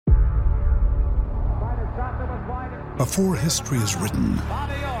Before history is written,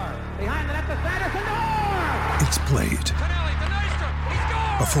 it's played.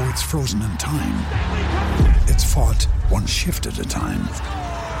 Before it's frozen in time, it's fought one shift at a time.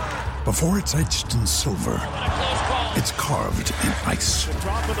 Before it's etched in silver, it's carved in ice.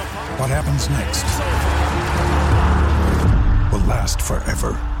 What happens next will last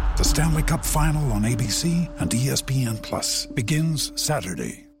forever. The Stanley Cup Final on ABC and ESPN Plus begins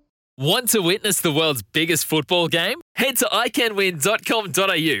Saturday. Want to witness the world's biggest football game? Head to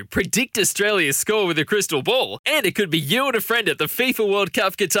iCanWin.com.au, predict Australia's score with a crystal ball, and it could be you and a friend at the FIFA World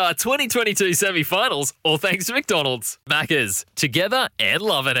Cup Qatar 2022 semi-finals, all thanks to McDonald's. Maccas, together and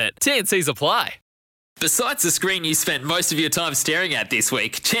loving it. TNCs apply. Besides the screen you spent most of your time staring at this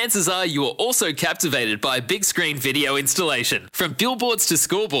week, chances are you are also captivated by a big screen video installation. From billboards to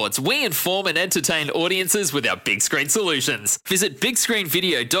scoreboards, we inform and entertain audiences with our big screen solutions. Visit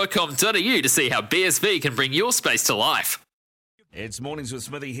bigscreenvideo.com.au to see how BSV can bring your space to life. It's Mornings with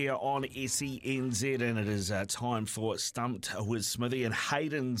Smithy here on SENZ, and it is time for Stumped with Smithy. And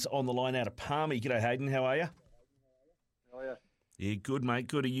Hayden's on the line out of Palmy. G'day, Hayden. How are you? How are you? Yeah, good, mate.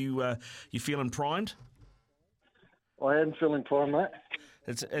 Good. Are you feeling primed? I am feeling primed, mate.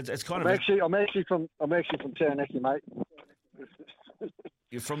 It's kind I'm of. actually from Taranaki, mate.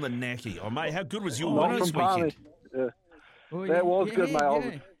 You're from the Naki. Oh, mate, how good was your I'm Warriors from Palmy. weekend? Yeah. Oh, That was good, mate. I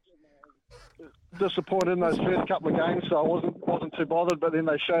yeah. was disappointed in those first couple of games, so I wasn't too bothered. But then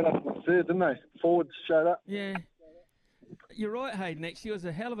they showed up in the third, didn't they? Forwards showed up. Yeah. You're right, Hayden. Actually, it was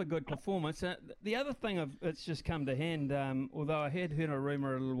a hell of a good performance. The other thing that's just come to hand, although I had heard a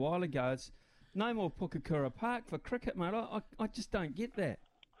rumour a little while ago, it's no more Pukakura Park for cricket, mate. I just don't get that.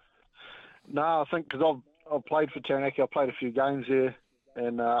 No, I think because I've played for Taranaki, I've played a few games there,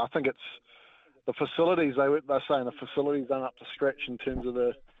 and I think it's the facilities. They're saying the facilities aren't up to scratch in terms of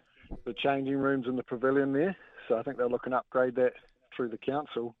the changing rooms in the pavilion there. So I think they're looking to upgrade that through the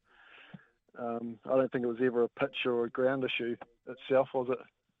council. I don't think it was ever a pitch or a ground issue itself, was it?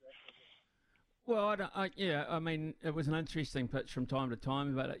 Well, I mean, it was an interesting pitch from time to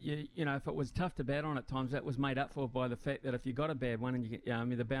time, but you know, if it was tough to bat on at times, that was made up for by the fact that if you got a bad one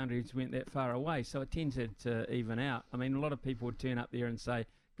and the boundaries weren't that far away, so it tended to even out. I mean, a lot of people would turn up there and say,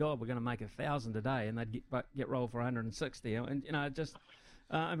 "God, we're going to make 1,000 today," and they'd get rolled for 160, and you know, just.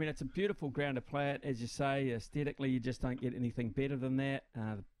 I mean, it's a beautiful ground to play at, as you say. Aesthetically, you just don't get anything better than that.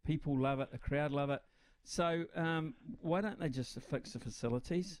 The people love it, the crowd love it. So why don't they just fix the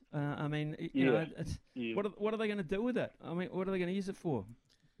facilities? I mean, you know, what are they going to do with it? I mean, what are they going to use it for?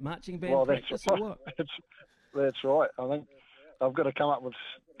 Marching band practice or what? That's right. I think they've got to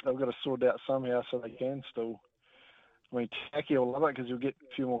they've got to sort it out somehow so they can still. I mean, Taki will love it because you'll get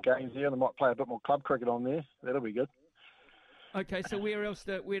a few more games there and they might play a bit more club cricket on there. That'll be good. Okay, so where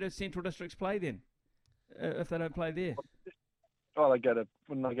do Central Districts play then, if they don't play there? Oh,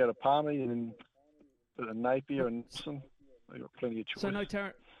 wouldn't they go to Palmy and then Napier and Nixon? They've got plenty of choice. So no,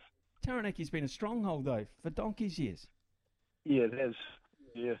 Taranaki's been a stronghold though for donkey's years. Yeah, it has.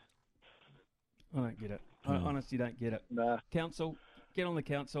 Yeah. I don't get it. I honestly don't get it. Nah. Council, get on the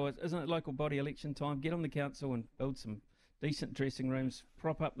council. Isn't it local body election time? Get on the council and build some decent dressing rooms.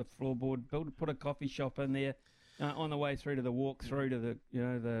 Prop up the floorboard. Put a coffee shop in there. On the way through to the walk through to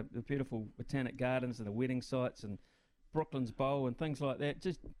the beautiful botanic gardens and the wedding sites and Brooklands Bowl and things like that.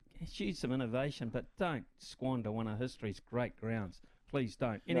 Just use some innovation, but don't squander one of history's great grounds. Please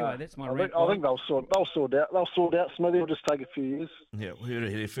don't. Anyway, that's my rant. I think they'll sort out. Smithy. It'll just take a few years. Yeah, we heard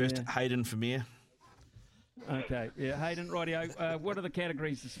it here first. Yeah. Hayden for mayor. Okay, yeah, Hayden, rightio. What are the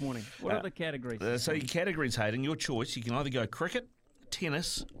categories this morning? What are the categories? So your categories, Hayden, your choice. You can either go cricket,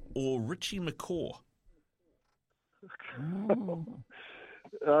 tennis, or Richie McCaw. Oh.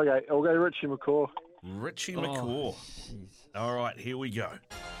 Okay, I'll go Richie McCaw. Richie McCaw. Geez. All right, here we go.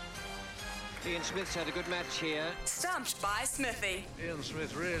 Ian Smith's had a good match here. Stumped by Smithy. Ian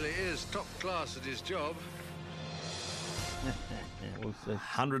Smith really is top class at his job. We'll see.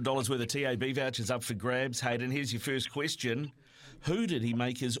 $100 worth of TAB vouchers up for grabs. Hayden, here's your first question. Who did he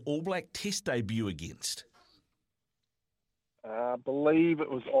make his All Black Test debut against? I believe it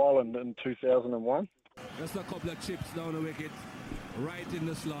was Ireland in 2001. Just a couple of chips down the wicket, right in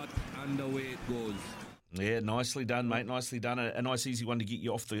the slot, and away it goes. Yeah, nicely done, mate. Nicely done. A nice, easy one to get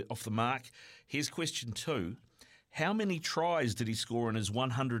you off the mark. Here's question 2. How many tries did he score in his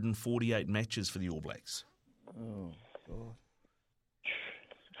 148 matches for the All Blacks? Oh, God.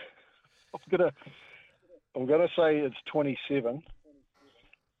 I'm gonna say it's 27.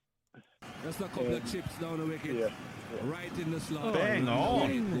 Just a couple of chips down the wicket. Yeah. Right in the slot. Bang on.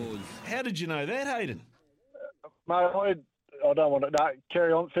 It goes. How did you know that, Hayden? Mate, I don't want to. No,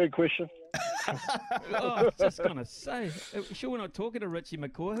 carry on. Third question. Oh, I was just going to say, sure we're not talking to Richie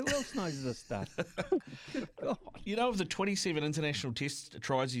McCaw. Who else knows this stuff? God. You know, of the 27 international test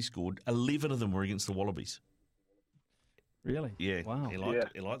tries he scored, 11 of them were against the Wallabies. Really? Yeah. Wow. He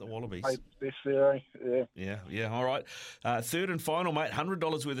liked the Wallabies. Best there, eh? Yeah. All right. Third and final, mate,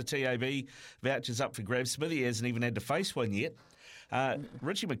 $100 worth of TAB vouchers up for grabs. Smithy hasn't even had to face one yet.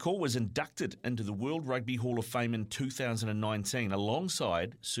 Richie McCaw was inducted into the World Rugby Hall of Fame in 2019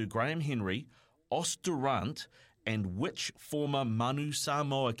 alongside Sir Graham Henry, Os Durant, and which former Manu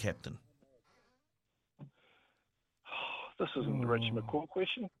Samoa captain? This isn't the Richie McCaw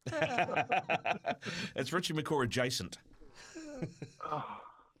question. It's Richie McCaw adjacent.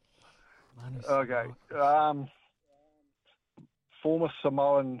 Okay. Former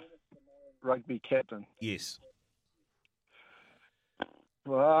Samoan rugby captain. Yes.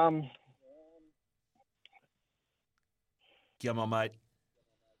 Come on, mate.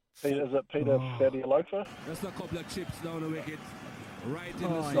 Peter, is it Peter Fadialofa? Just a couple of chips down the wicket. Right in the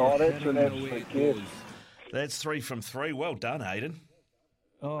Oh, slot. that's an The way absolute it guess. goes. That's 3 from 3. Well done, Hayden.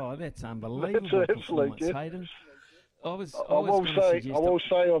 Oh, that's unbelievable. That's an absolute performance, guess. Hayden. I will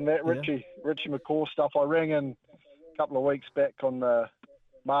say on that Richie McCaw stuff, I rang in a couple of weeks back on the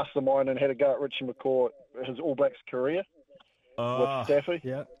Mastermind and had a go at Richie McCaw, his All Blacks career with Staffy.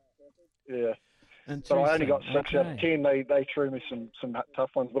 Yeah. Yeah. But I only got 6 out of 10. They threw me some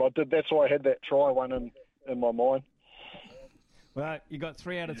tough ones, but I did. That's why I had that try one in my mind. Well, you got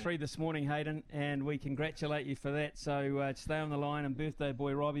 3 out of 3 this morning, Hayden, and we congratulate you for that. So stay on the line, and birthday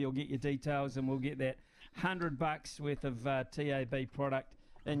boy Robbie will get your details, and we'll get that $100 worth of TAB product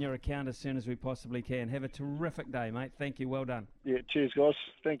in your account as soon as we possibly can. Have a terrific day, mate. Thank you. Well done. Yeah, cheers, guys.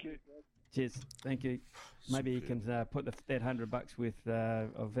 Thank you. Cheers. Thank you. Maybe you can put that $100 worth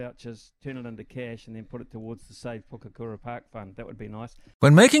of vouchers, turn it into cash, and then put it towards the Save Pukakura Park Fund. That would be nice.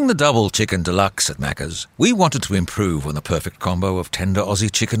 When making the double chicken deluxe at Macca's, we wanted to improve on the perfect combo of tender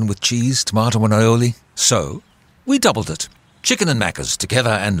Aussie chicken with cheese, tomato and aioli. So, we doubled it. Chicken and Macca's,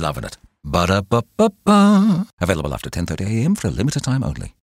 together and loving it. Ba-da-ba-ba-ba. Available after 10:30 a.m. for a limited time only.